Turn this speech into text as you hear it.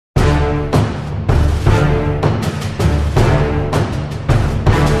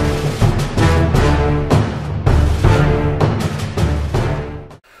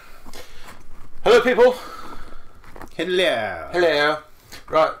Hello people! Hello! Hello!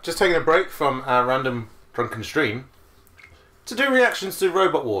 Right, just taking a break from our random drunken stream to do reactions to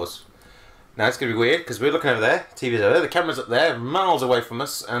Robot Wars. Now it's going to be weird because we're looking over there, TV's over there, the camera's up there, miles away from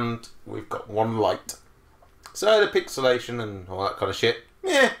us, and we've got one light. So the pixelation and all that kind of shit,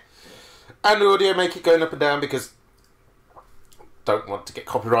 yeah. And the audio make it going up and down because don't want to get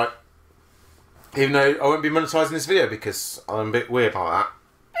copyright. Even though I won't be monetizing this video because I'm a bit weird like that.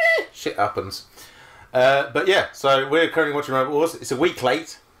 Shit happens. But yeah, so we're currently watching Robot Wars. It's a week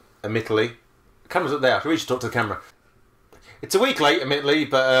late, admittedly. The camera's up there, I should talk to the camera. It's a week late, admittedly,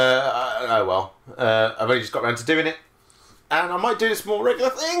 but oh well. I've only just got around to doing it. And I might do this more regular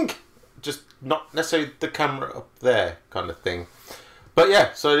thing. Just not necessarily the camera up there kind of thing. But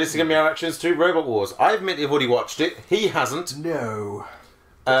yeah, so this is going to be our reactions to Robot Wars. I admit I've already watched it. He hasn't. No.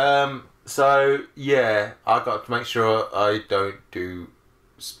 So yeah, I've got to make sure I don't do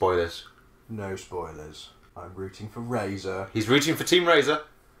spoilers. No spoilers. I'm rooting for Razor. He's rooting for Team Razor.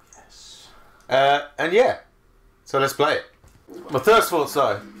 Yes. And yeah, so let's play it. My first thoughts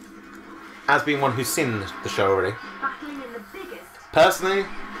though, as being one who's seen the show already, personally,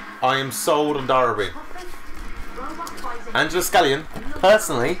 I am sold on Darby. Angela Scallion,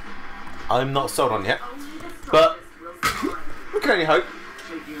 personally, I'm not sold on yet, but we can only hope.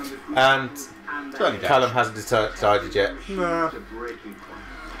 And Callum hasn't decided yet. No.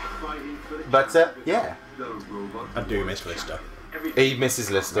 But yeah, I do miss Lister. he misses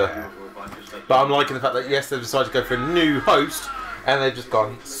Lister. Yeah. But I'm liking the fact that yes, they've decided to go for a new host, and they've just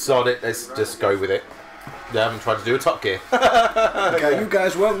gone, sod it, let's just go with it. They haven't tried to do a Top Gear. Okay, you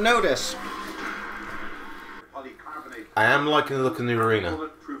guys won't notice. I am liking the look of the new arena.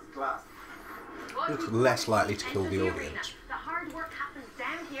 Looks less likely to kill the audience.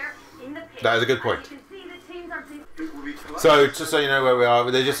 That is a good point. So, just so you know where we are,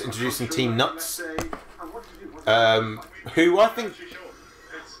 they're just introducing Team Nuts. Who I think...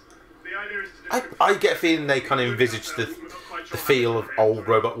 I get a feeling they kind of envisage the feel of old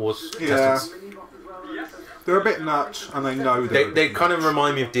Robot Wars contestants. They're a bit nuts, and they know They kind of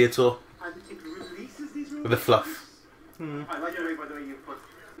remind me of Deitor. With the fluff. And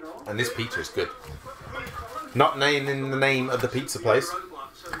this pizza is good. Not naming the name of the pizza place.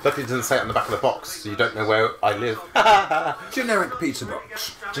 Luckily it doesn't say it on the back of the box, so you don't know where I live. Generic pizza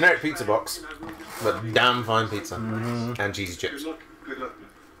box. Generic pizza box, but damn fine pizza. And cheesy chips.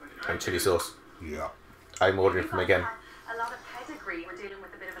 And chili sauce. Yeah. I'm ordering from again.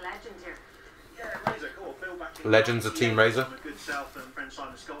 Legends of Team Razor.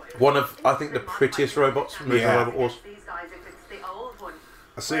 One of, I think, the prettiest robots from Robot Wars.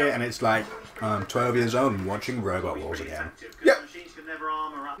 I see it and it's like, I'm 12 years old and watching Robot Wars again. Yep.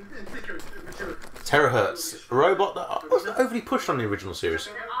 Terahertz, a robot that wasn't overly pushed on the original series.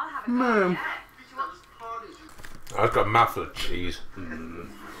 No. I've got a mouthful of cheese.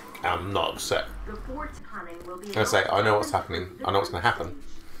 I'm not upset. I say, I know what's happening. I know what's going to happen.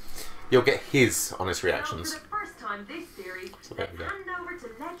 You'll get his honest reactions. So there we go.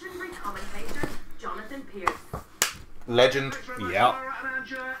 Legend. Yeah.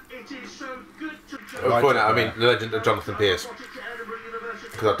 I mean, the legend of Jonathan Pierce.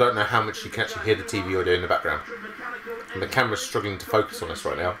 Because I don't know how much you can actually hear the TV audio in the background. And the camera's struggling to focus on us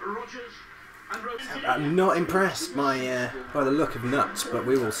right now. I'm not impressed by the look of Nuts, but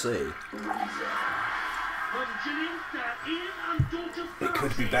we will see. It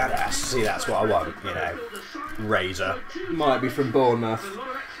could be badass. See, that's what I want, you know. Razor. Might be from Bournemouth.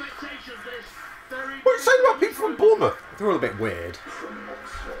 What are you saying about people from Bournemouth? They're all a bit weird.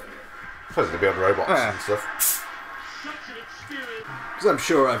 I suppose they'll be on robots and stuff. Because I'm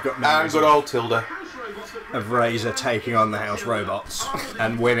sure I've got And memories good old Tilda. of Razor taking on the House Robots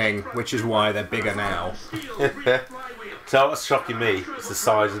and winning, which is why they're bigger now. So what's shocking me is the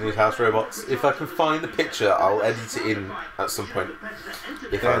size of these House Robots. If I can find the picture, I'll edit it in at some point.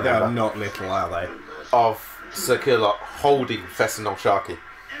 If I They're remember. not little, are they? Of Circular holding Fess and Sharky.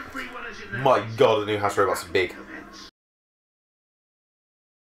 My god, the new House Robots are big.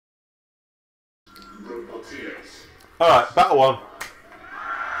 Alright, battle one.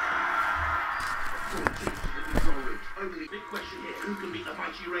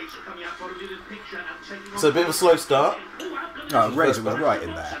 So a bit of a slow start. Oh, Razor was right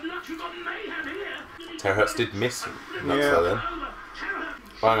in there. Terahertz did miss. Then.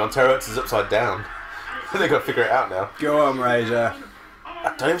 Hang on, Terahertz is upside down. They've got to figure it out now. Go on, Razor. I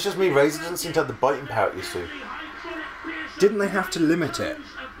don't know if it's just me, Razor doesn't seem to have the biting power it used to. Didn't they have to limit it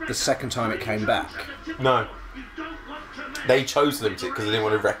the second time it came back? No. They chose to limit it because they didn't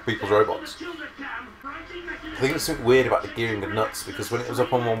want to wreck people's robots. think there's something weird about the gearing of Nuts because when it was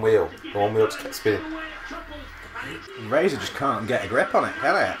up on one wheel, the one wheel just kept spinning. Razor just can't get a grip on it,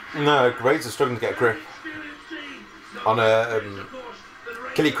 can it? No, Razor's struggling to get a grip on a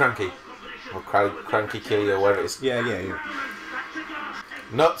Killy Cranky. Or Cranky Killy or whatever it is. Yeah.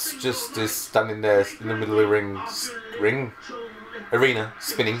 Nuts just is standing there in the middle of the arena,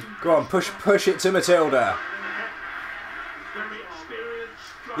 spinning. Go on, push it to Matilda.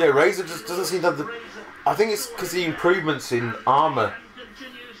 Yeah, Razor just doesn't seem to have the... I think it's because the improvements in armour.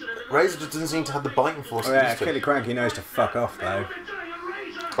 Razor just doesn't seem to have the biting force. Oh yeah, Killy Cranky knows to fuck off though.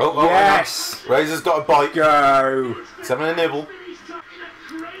 Oh, yes! Razor's got a bite. Go! He's having a nibble.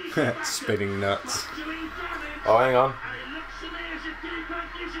 Spinning Nuts. Oh, hang on.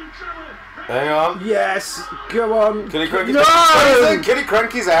 Hang on. Yes! Go on! Killy Cranky's No! Killy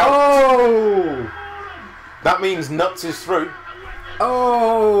Cranky's out. Oh! That means Nuts is through.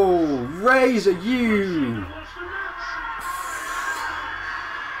 Oh! Razor, you!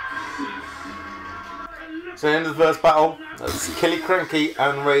 So the end of the first battle, that's Killy Cranky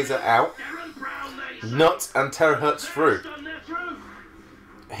and Razor out. Nuts and Terahertz through.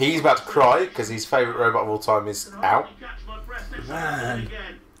 He's about to cry because his favourite robot of all time is out. Man.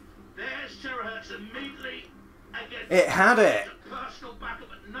 It had it.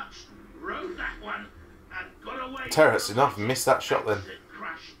 Terahertz enough, missed that shot then.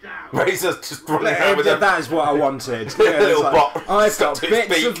 Razor's just running around with That is what I wanted. a little bot. I've stuck got to his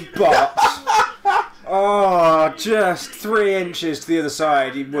bits beak. of bots. Oh, just 3 inches to the other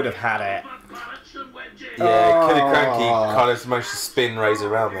side, he would have had it. Yeah, Killy Cranky kind of managed to spin Razor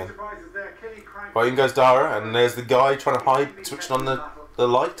around then. Right, in goes Dara, and there's the guy trying to hide, switching on the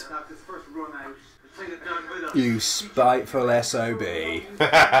light. You spiteful SOB.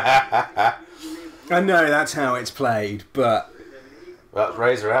 I know that's how it's played, but... That's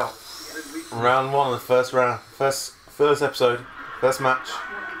Razor out. Round 1 of the first round. First episode. First match.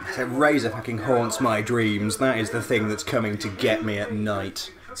 Razor fucking haunts my dreams. That is the thing that's coming to get me at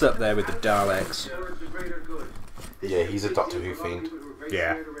night. It's up there with the Daleks. Yeah, he's a Doctor Who fiend.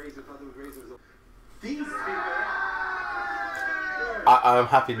 Yeah. I'm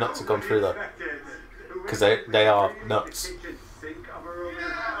happy Nuts have gone through though. Because they are nuts.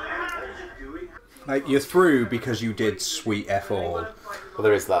 Like, you're through because you did sweet F all. Well,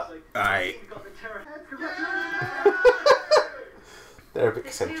 there is that. Aye. They're a bit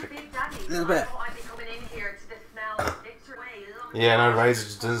eccentric. A little bit. Yeah, no, Razor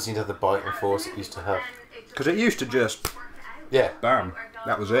just doesn't seem to have the bite and force it used to have. Because it used to just... Yeah. Bam.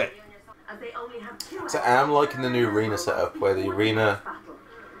 That was it. So I'm liking the new arena setup where the arena...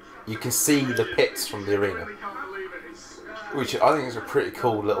 You can see the pits from the arena. Which I think is a pretty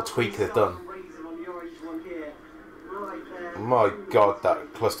cool little tweak they've done. My god,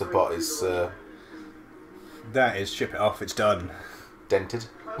 that cluster bot is... That is ship it off, it's done. dented.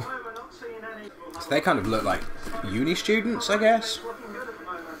 So they kind of look like uni students, I guess.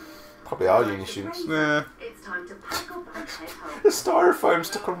 Probably are uni students. Yeah. The styrofoam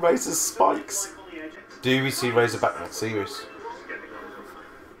stuck on Razor's spikes. Do we see Razor back next series?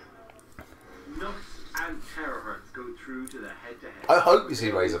 I hope we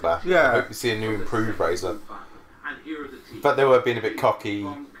see Razor back. Yeah. I hope we see a new improved Razor. But they were being a bit cocky,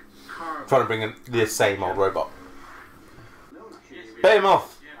 trying to bring in the same old robot.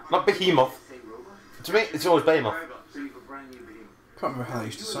 Behemoth, not Behemoth. To me, it's always Behemoth. Can't remember how they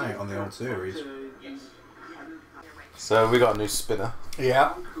used to say it on the old series. So we got a new spinner.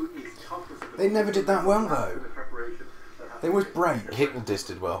 Yeah. They never did that well though. They always break. Hypnodisc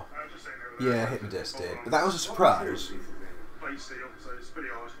did well. Yeah, Hypnodisc did. But that was a surprise.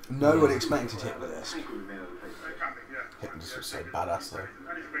 No one expected Hypnodisc. Hypnodisc was so badass though.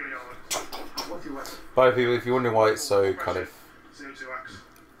 But people, if you're wondering why it's so kind of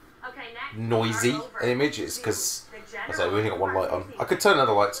noisy an image, it's because I say we only got one light on. I could turn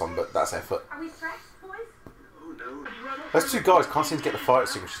other lights on, but that's effort. Those two guys can't seem to get the fire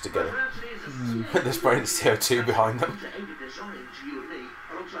extinguishers together. They're spraying CO2 behind them.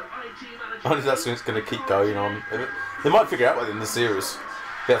 I wonder if that's going to keep going on. They might figure out by the end of the series.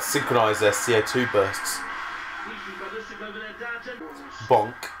 They have to synchronise their CO2 bursts.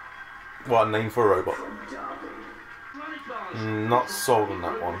 Bonk. What a name for a robot. Not sold on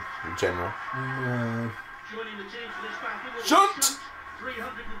that one in general. No. Shunt!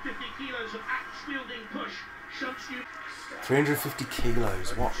 350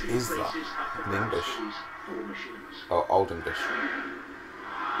 kilos, what is that in English? Oh, Old English.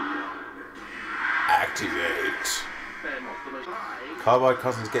 Activate. Carbide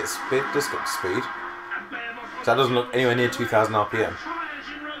Cousins get disc up to speed. So that doesn't look anywhere near 2000 RPM.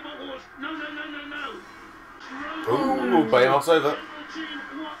 Ooh, Behemoth's over.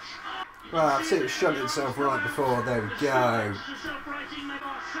 Well, I've seen it shunt itself right before. There we go.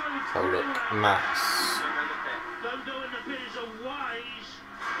 Oh look, Max.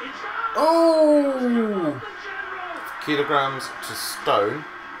 Oh! Kilograms to stone.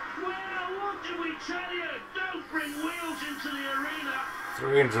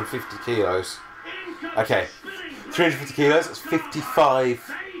 350 kilos. Okay, 350 kilos, that's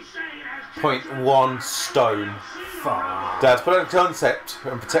 55.1 stone. Fuck. Dad, to put it in concept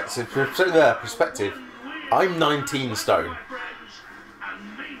and perspective, I'm 19 stone.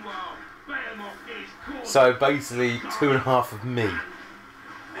 So basically 2.5 of me.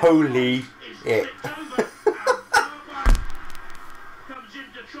 Holy it.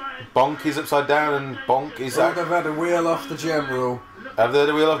 Bonk is upside down and Bonk is Oh, out. they've had a wheel off the General. Have they had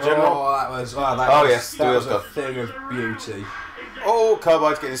a wheel off General? Oh, that was Yes, the that wheel's was a gone. thing of beauty. Oh,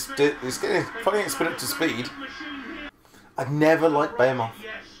 Carbide's getting funny spin up to speed. I've never liked Behemoth.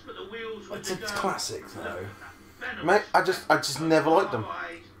 It's a classic though. Mate, I just never liked them.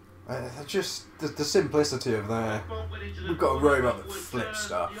 Just the simplicity of that. We've got a robot that flips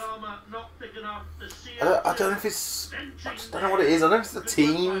stuff. I don't know if it's... I just don't know what it is. I don't know if it's the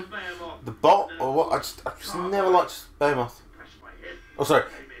team, the bot, or what. I just never liked Behemoth. Oh, sorry,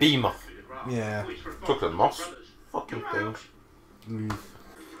 Behemoth. Yeah. Chocolate moss. Fucking things.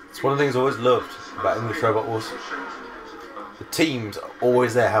 It's one of the things I always loved about English Robot Wars. The teams are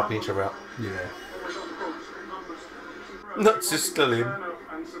always there helping each other out. Yeah. Nuts is still in.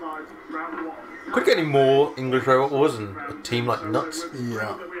 Could get any more English Robot Wars and a team like Nuts.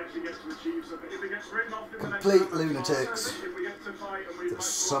 Yeah. Complete lunatics that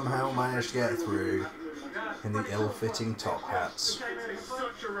somehow managed to get through in the ill-fitting top hats.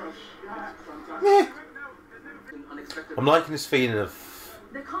 Yeah. I'm liking this feeling of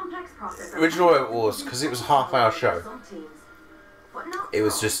original Robot Wars because it was a half-hour show. It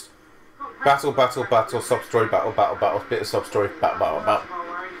was just battle, battle, battle, sub-story, battle, battle, battle, bit of sub-story, battle, battle, battle.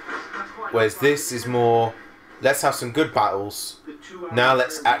 Whereas this is more, let's have some good battles. Now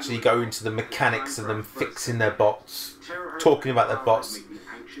let's actually go into the mechanics of them fixing their bots, talking about their bots, and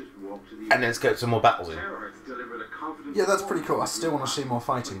then let's get some more battles in. Yeah, that's pretty cool. I still want to see more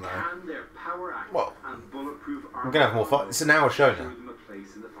fighting though. Well, I'm going to have more fight. It's an hour show now.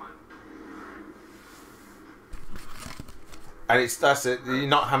 And that's it. You're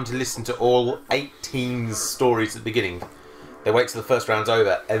not having to listen to all 18 stories at the beginning. They wait till the first round's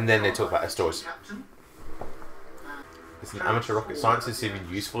over and then they talk about their stories. Is an amateur rocket scientist even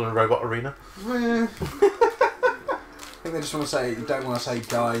useful in a robot arena? I think they just want to say, you don't want to say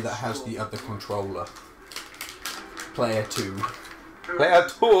guy that has the other controller. Player 2. Player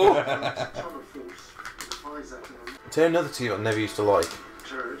 2! I'll tell you another team I never used to like.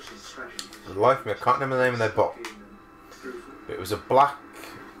 For the life of me, I can't remember the name of their bot. But it was a black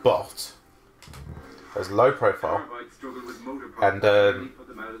bot. It was low profile. And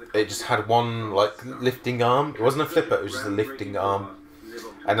it just had one like lifting arm. It wasn't a flipper, it was just a lifting arm.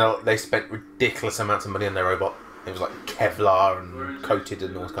 And they spent ridiculous amounts of money on their robot. It was like Kevlar and coated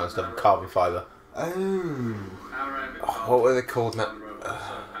and all this kind of stuff, and carbon fibre. Oh. What were they called now?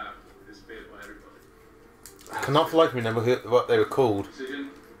 I cannot for life remember what they were called.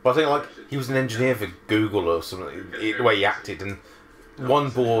 But I think like he was an engineer for Google or something, the way he acted. And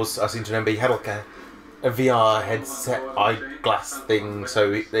one Boars, I seem to remember, he had like a VR headset eyeglass thing,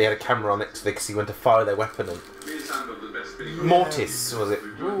 so they had a camera on it so they could see when to fire their weapon. And Mortis, was it?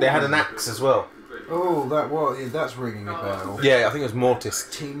 They had an axe as well. Oh, that's ringing a bell. Yeah, I think it was Mortis.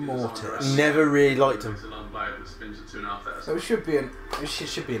 Team Mortis. Never really liked him. So it should be an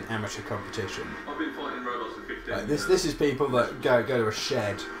amateur competition. Like this is people that go to a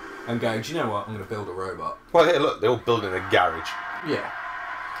shed and go, do you know what? I'm going to build a robot. Well, hey, look, they're all building a garage. Yeah.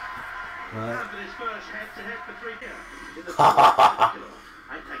 Right.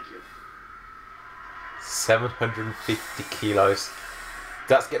 750 kilos.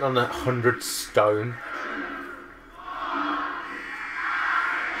 That's getting on 100 stone.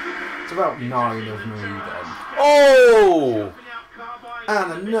 It's about 9 of me then. Oh!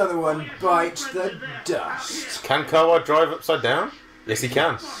 And another one bites the dust. Can Carbide drive upside down? Yes, he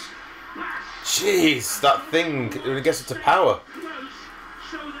can. Jeez, that thing, when it gets it to power.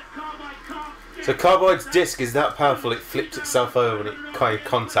 So Carbide's disc is that powerful, it flips itself over when it kind of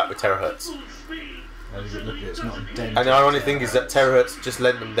contact with terahertz. It's not a dent. And the ironic thing is that terahertz just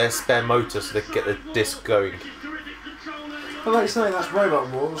lent them their spare motor so they could get the disc going. But like you say, that's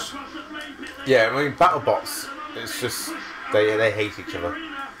Robot Wars. Yeah, I mean, BattleBots, it's just, they hate each other.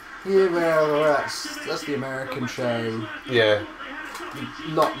 Yeah, well, that's the American show. Yeah. a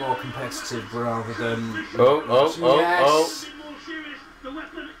lot more competitive rather than... Oh.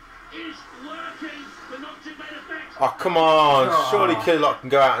 Oh, come on. Oh. Surely Killer can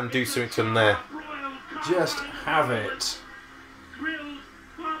go out and do something to him there. Just have it.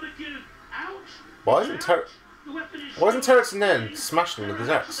 Why isn't Terrence in there and smashing him with his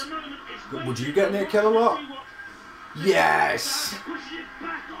axe? Would you get near Kilowatt? Yes!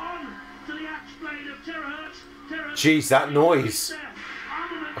 Jeez, that noise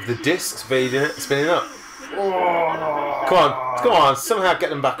of the disc spinning up. Oh. Come on, somehow get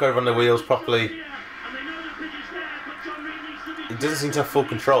them back over on the wheels properly. He doesn't seem to have full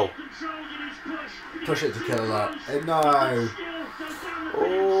control. Push it to Kilowatt. No.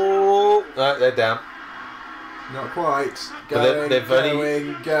 Oh, no, they're down. Not quite. Going,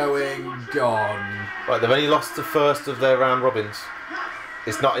 gone. Right, they've only lost the first of their round robins.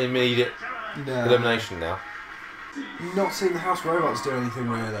 It's not immediate elimination now. Not seeing the house robots do anything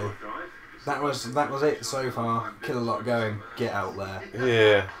really. That was it so far. Kilowatt going, get out there.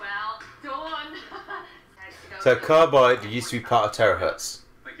 Yeah. Well done. So Carbide used to be part of Terahertz.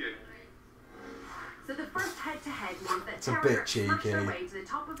 Thank you. So the first head-to-head means that it's a bit cheeky.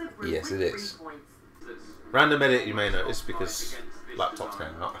 Yes, it is. Random edit you may notice because laptop's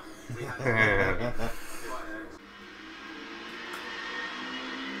going not.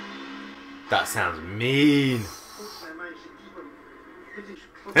 That sounds mean.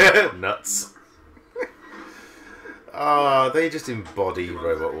 Nuts. Oh, they just embody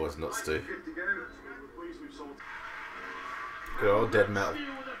Robot Wars nuts too. Good old dead metal.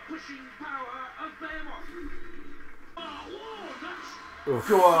 Oof.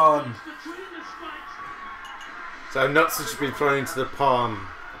 Go on. So nuts have just been thrown into the palm,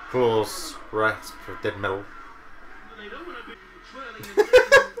 claws, rest for dead metal.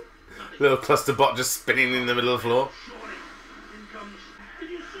 Little cluster bot just spinning in the middle of the floor.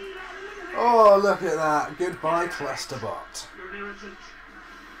 Oh, look at that. Goodbye, Clusterbot.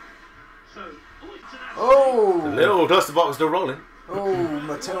 Oh! The little Clusterbot was still rolling. Oh,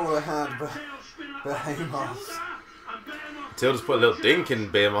 Matilda had Behemoth. Matilda's put a little dink in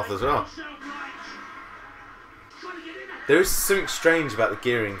Behemoth as well. There is something strange about the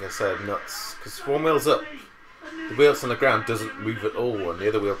gearing, I said, nuts. Because one wheel's up, the wheel that's on the ground doesn't move at all, and the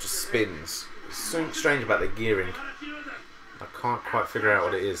other wheel just spins. There's something strange about the gearing. I can't quite figure out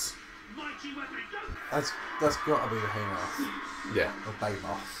what it is. That's got to be the Behemoth. Yeah. Or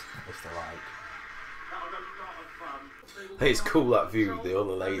Behemoth, if they like. Hey, it's cool that view with all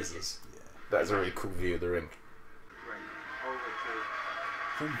the lasers. Yeah. That's a really cool view of the ring.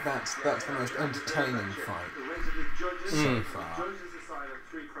 I think that's the most entertaining fight so far.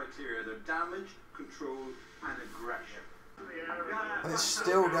 And it's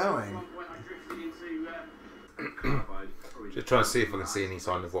still going. Just trying to see if I can see any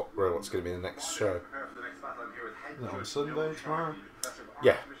sign of what robot's going to be in the next show. Is it on Sunday tomorrow?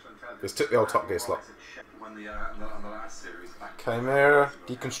 Yeah, just took the old Top Gear slot. Chimera,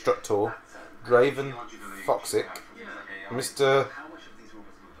 Deconstructor, Draven, Foxic, Mr.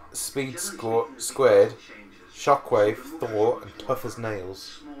 Speed Squared, Shockwave, Thor, and Tough as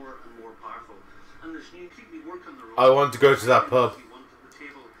Nails. I want to go to that pub.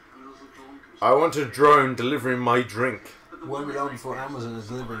 I want a drone delivering my drink. Won't be long before Amazon is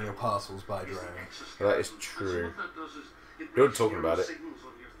delivering your parcels by drone. That is true. You're talking about it.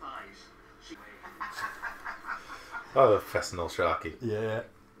 Oh, the Festinol Sharky. Yeah.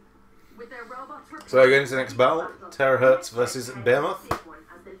 So going to the next battle, Terahertz versus Behemoth.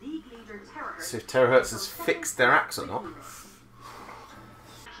 See if Terahertz has fixed their axe or not.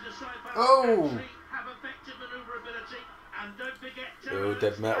 Oh! Oh,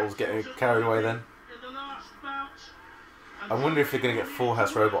 dead metal's getting carried away then. I wonder if they're going to get full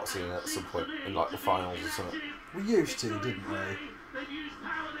house robots in at some point in like the finals or something. We used to, didn't we?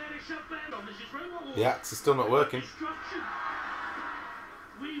 The axe is still not working.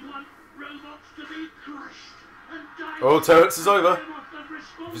 Oh, Terrence is over.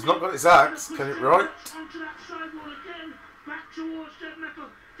 If he's not got his axe, can it right?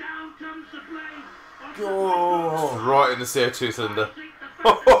 Oh, right in the CO2 cylinder.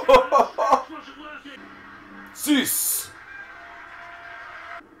 Zeus!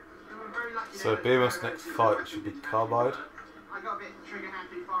 So Behemoth's next fight should be Carbide.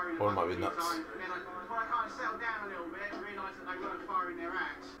 Or it might be Nuts.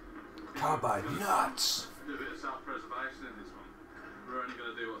 Carbide nuts!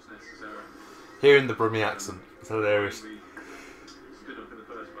 Hearing the Brummy accent, it's hilarious.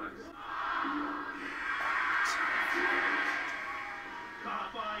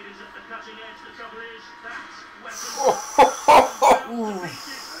 Ooh,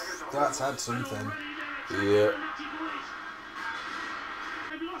 that's had something. Yeah.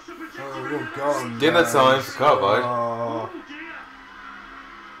 Oh, you're gone. Dinner guys. time for Carbide. Oh,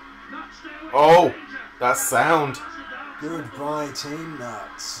 Oh, that sound. goodbye, Team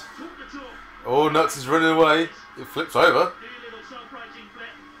Nuts. Oh, Nuts is running away. It flips over.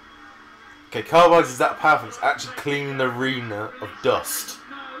 Okay, Carbide is that powerful. It's actually cleaning the arena of dust.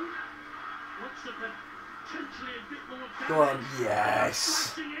 Go on,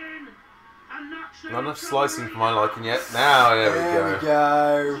 yes. Not enough slicing for my liking yet. Now, there we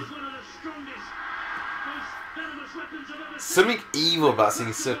go. Something evil about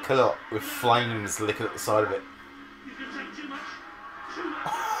seeing Sir up with flames licking at the side of it.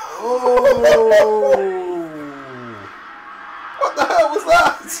 Oh! What the hell was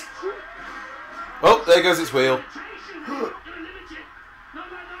that? Oh, there goes its wheel.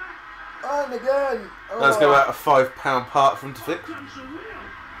 And again. Oh. Let's go out a £5 part for him to fix.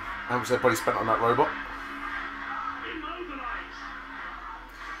 How much everybody spent on that robot?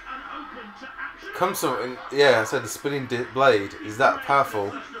 Come something, yeah, I said the spinning blade is that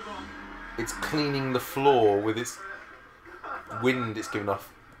powerful. It's cleaning the floor with its wind it's giving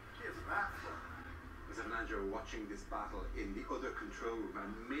off. As a manager watching this battle in the other control room,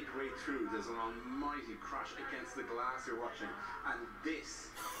 and midway through there's an almighty crash against the glass you're watching, and this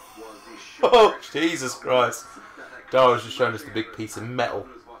was the Oh, Jesus Christ. Dara's just showing us the big piece of metal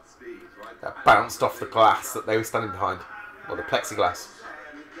that bounced off the glass that they were standing behind. Or the plexiglass.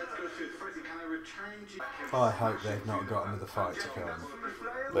 I hope they've not got another fight to come.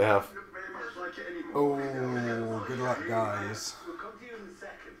 They have. Oh, good luck, guys.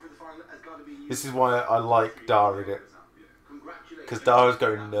 This is why I like Dara in it. Because Dara's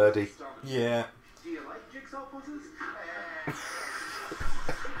going nerdy. Yeah.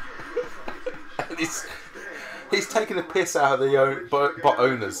 And he's taking a piss out of the bot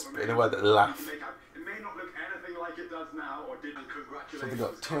owners in a way that laugh. So they've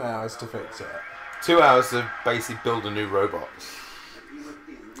got 2 hours to fix it. 2 hours to basically build a new robot.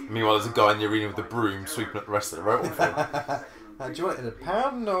 Meanwhile, there's a guy in the arena with a broom sweeping up the rest of the robot field. Do you want it in a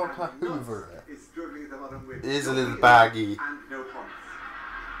pound or hoover it? It is a little baggy.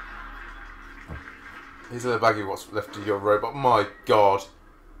 Here's a little baggy what's left of your robot. My God.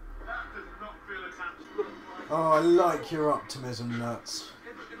 Oh, I like your optimism, Nuts.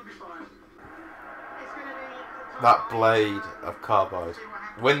 That blade of Carbide.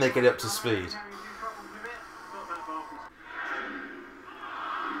 When they get up to speed.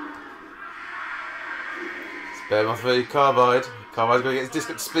 Spare my three Carbide. Carbide's going to get his disc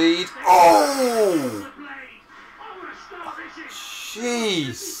up to speed. Oh!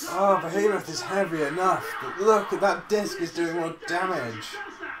 Jeez. Oh, Behemoth is heavy enough, but look at that disc is doing more damage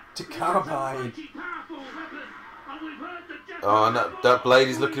to Carbide. Oh, and that blade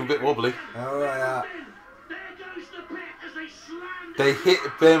is looking a bit wobbly. Oh, yeah. They hit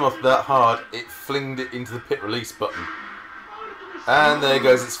Behemoth that hard, it flinged it into the pit release button. And there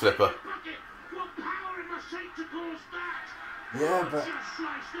goes its flipper. Yeah, but...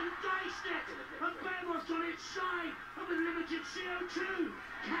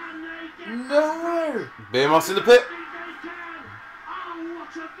 No! Behemoth's in the pit.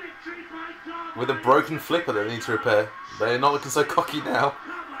 With a broken flipper that they need to repair. They're not looking so cocky now.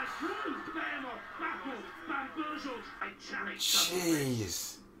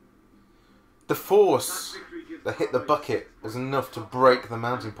 Jeez. The force that hit the bucket was enough to break the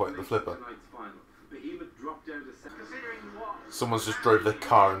mounting point of the flipper. Someone's just drove their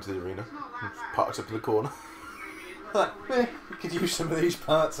car into the arena and parked up in the corner. We could use some of these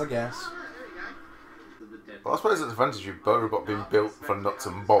parts, I guess. Well, I suppose it's the advantage of a robot being built for nuts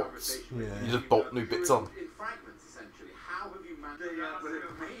and bolts. Yeah. You just bolt new bits on.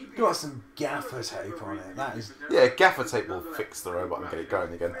 Got some gaffer tape on it. That is... Yeah, gaffer tape will fix the robot and get it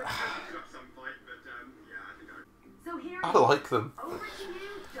going again. I like them.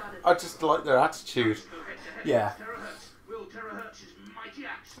 I just like their attitude. Yeah.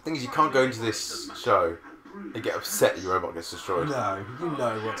 The thing is, you can't go into this show and get upset that your robot gets destroyed. No, you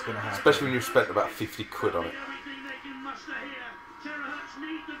know what's going to happen. Especially when you've spent about 50 quid on it.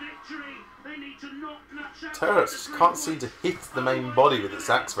 Terahertz just can't seem to hit the main body with its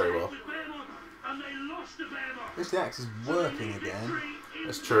axe very well. At least the axe is working again.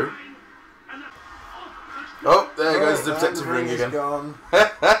 That's true. Oh, there goes the protective ring again. Gone.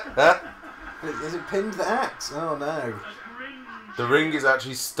 Is it pinned the axe? Oh no. The ring is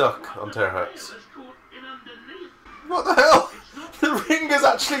actually stuck on Terahertz. What the hell? The ring is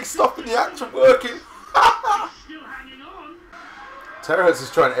actually stopping the axe from working. Terahertz is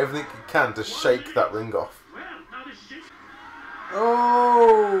trying everything he can to shake that ring off.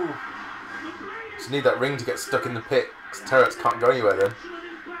 Oh! Just need that ring to get stuck in the pit, because Terahertz can't go anywhere then.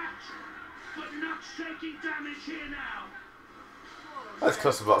 Those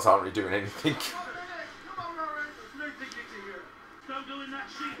cluster blocks aren't really doing anything.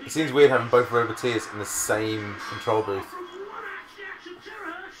 It seems weird having both Roboteers in the same control booth.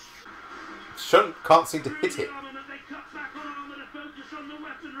 Shunt can't seem to hit it.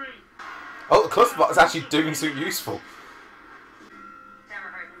 Oh, the cluster block is actually doing something useful.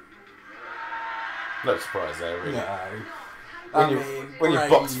 No surprise there, really. No. When your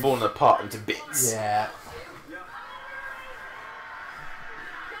box falling apart into bits. Yeah.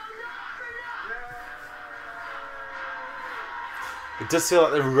 It does feel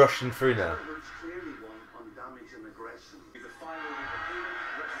like they're rushing through now.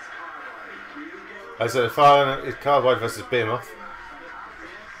 I said the final is Carbide versus Behemoth.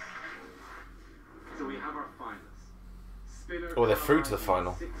 So we have our finalists. Oh, they're through to the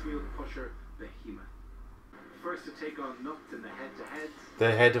final. Six-wheel pusher Behemoth. First to take on Nuts in the head-to-head.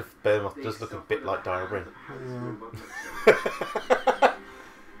 The head of Behemoth does look a bit like Dire Ring.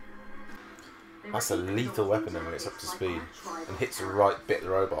 That's a lethal weapon when it's up to speed and hits the right bit of the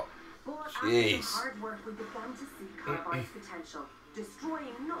robot. Jeez. Hard work, we began to see Carbide's potential,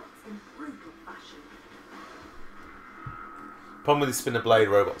 destroying Nuts in brutal fashion. Problem with the spinner blade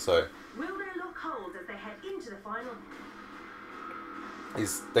robots though Will they look cold as they head into the final?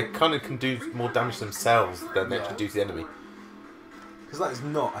 is they kind of can do more damage themselves than they actually do to the enemy. Because that is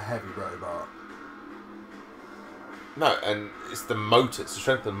not a heavy robot. No, and it's the motor, it's the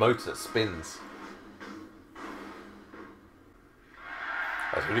strength of the motor that spins.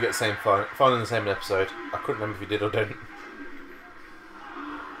 Right, so we get the same final in the same episode. I couldn't remember if you did or didn't.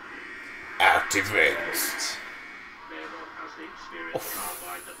 Activate. The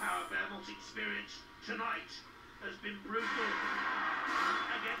power Behemoth's experience tonight has been brutal.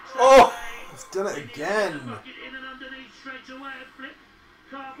 Oh! It's done it again. In and underneath straight away. Flip.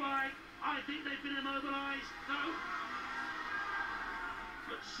 Carbide. I think they've been immobilised. No.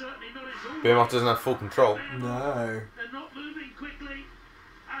 But certainly not as all. Behemoth doesn't have full control. No. They're not moving quickly.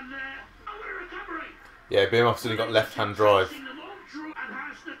 And they're... Oh, we're recovering. Yeah, Behemoth's only got left-hand drive.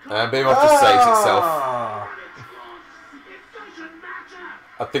 And And Behemoth just saves itself. it doesn't matter.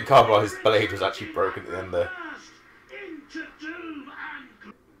 I think Carbide's blade was actually broken at the end there. Into doom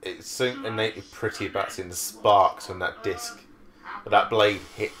and... It's so innately pretty about seeing the sparks on that disc. But that blade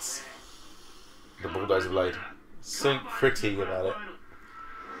hits the bulldozer blade. Something pretty about it.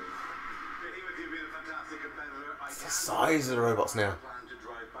 It's the size of the robots now.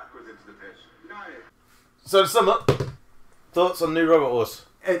 So to sum up, thoughts on New Robot Wars?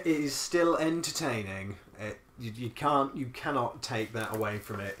 It is still entertaining. You cannot take that away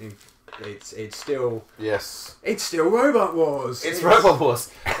from it. It's still Yes. it's still Robot Wars. It's Robot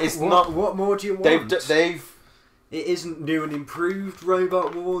Wars. It's not. What more do you want? They've. It isn't new and improved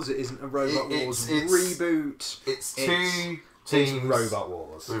Robot Wars. It isn't a Robot Wars reboot. It's two teams. Robot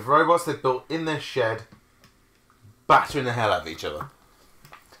Wars with robots they built in their shed, battering the hell out of each other.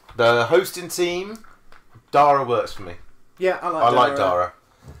 The hosting team, Dara works for me. Yeah, I I like like Dara.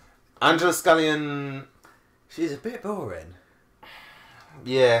 Angela Scallion. She's a bit boring.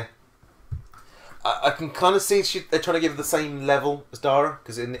 Yeah. I can kind of see they're trying to give her the same level as Dara,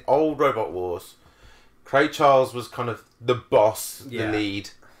 because in the old Robot Wars, Craig Charles was kind of the boss, the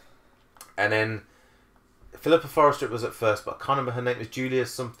lead, and then Philippa Forrester was at first, but I can't remember her name was Julia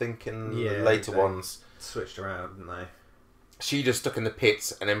something in the later ones. Switched around, didn't they? She just stuck in the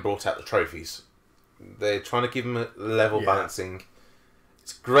pits and then brought out the trophies. They're trying to give them a level balancing.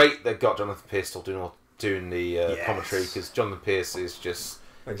 It's great they've got Jonathan Pierce still doing the commentary, because Jonathan Pierce is just...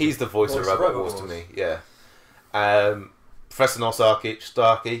 He's the voice of Robot Wars to me, yeah. Professor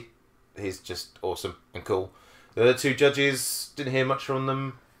Starkey, he's just awesome and cool. The other two judges, didn't hear much from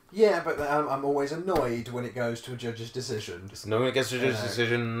them. Yeah, but I'm always annoyed when it goes to a judge's decision. It's annoying it gets to a judge's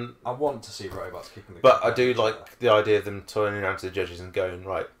decision. I want to see robots kicking the But I do like the idea of them turning around to the judges and going,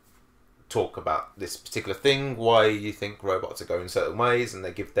 right, talk about this particular thing, why you think robots are going certain ways, and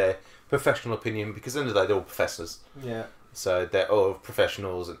they give their professional opinion, because at the end of the day, they're all professors. Yeah. So they're all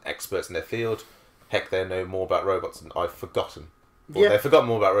professionals and experts in their field. Heck, they know more about robots than I've forgotten. Or they've forgotten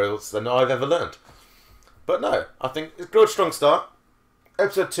more about robots than I've ever learned. But no, I think it's a good, strong start.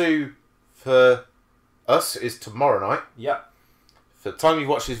 Episode 2 for us is tomorrow night. Yep. For the time you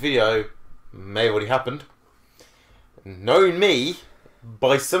watch this video, may have already happened. Knowing me,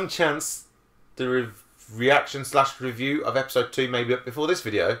 by some chance, the reaction/review of episode 2 may be up before this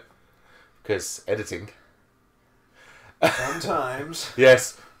video, because editing. Sometimes.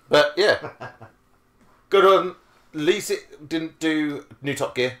 Yes. But, yeah. Good on. At least it didn't do new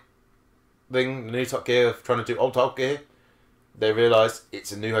Top Gear thing. The new Top Gear of trying to do old Top Gear. They realised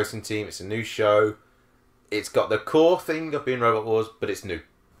it's a new hosting team. It's a new show. It's got the core thing of being Robot Wars, but it's new.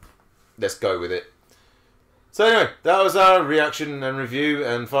 Let's go with it. So anyway, that was our reaction and review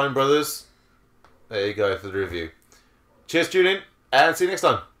and Fine Brothers. There you go for the review. Cheers, tune in, and see you next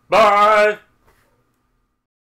time. Bye!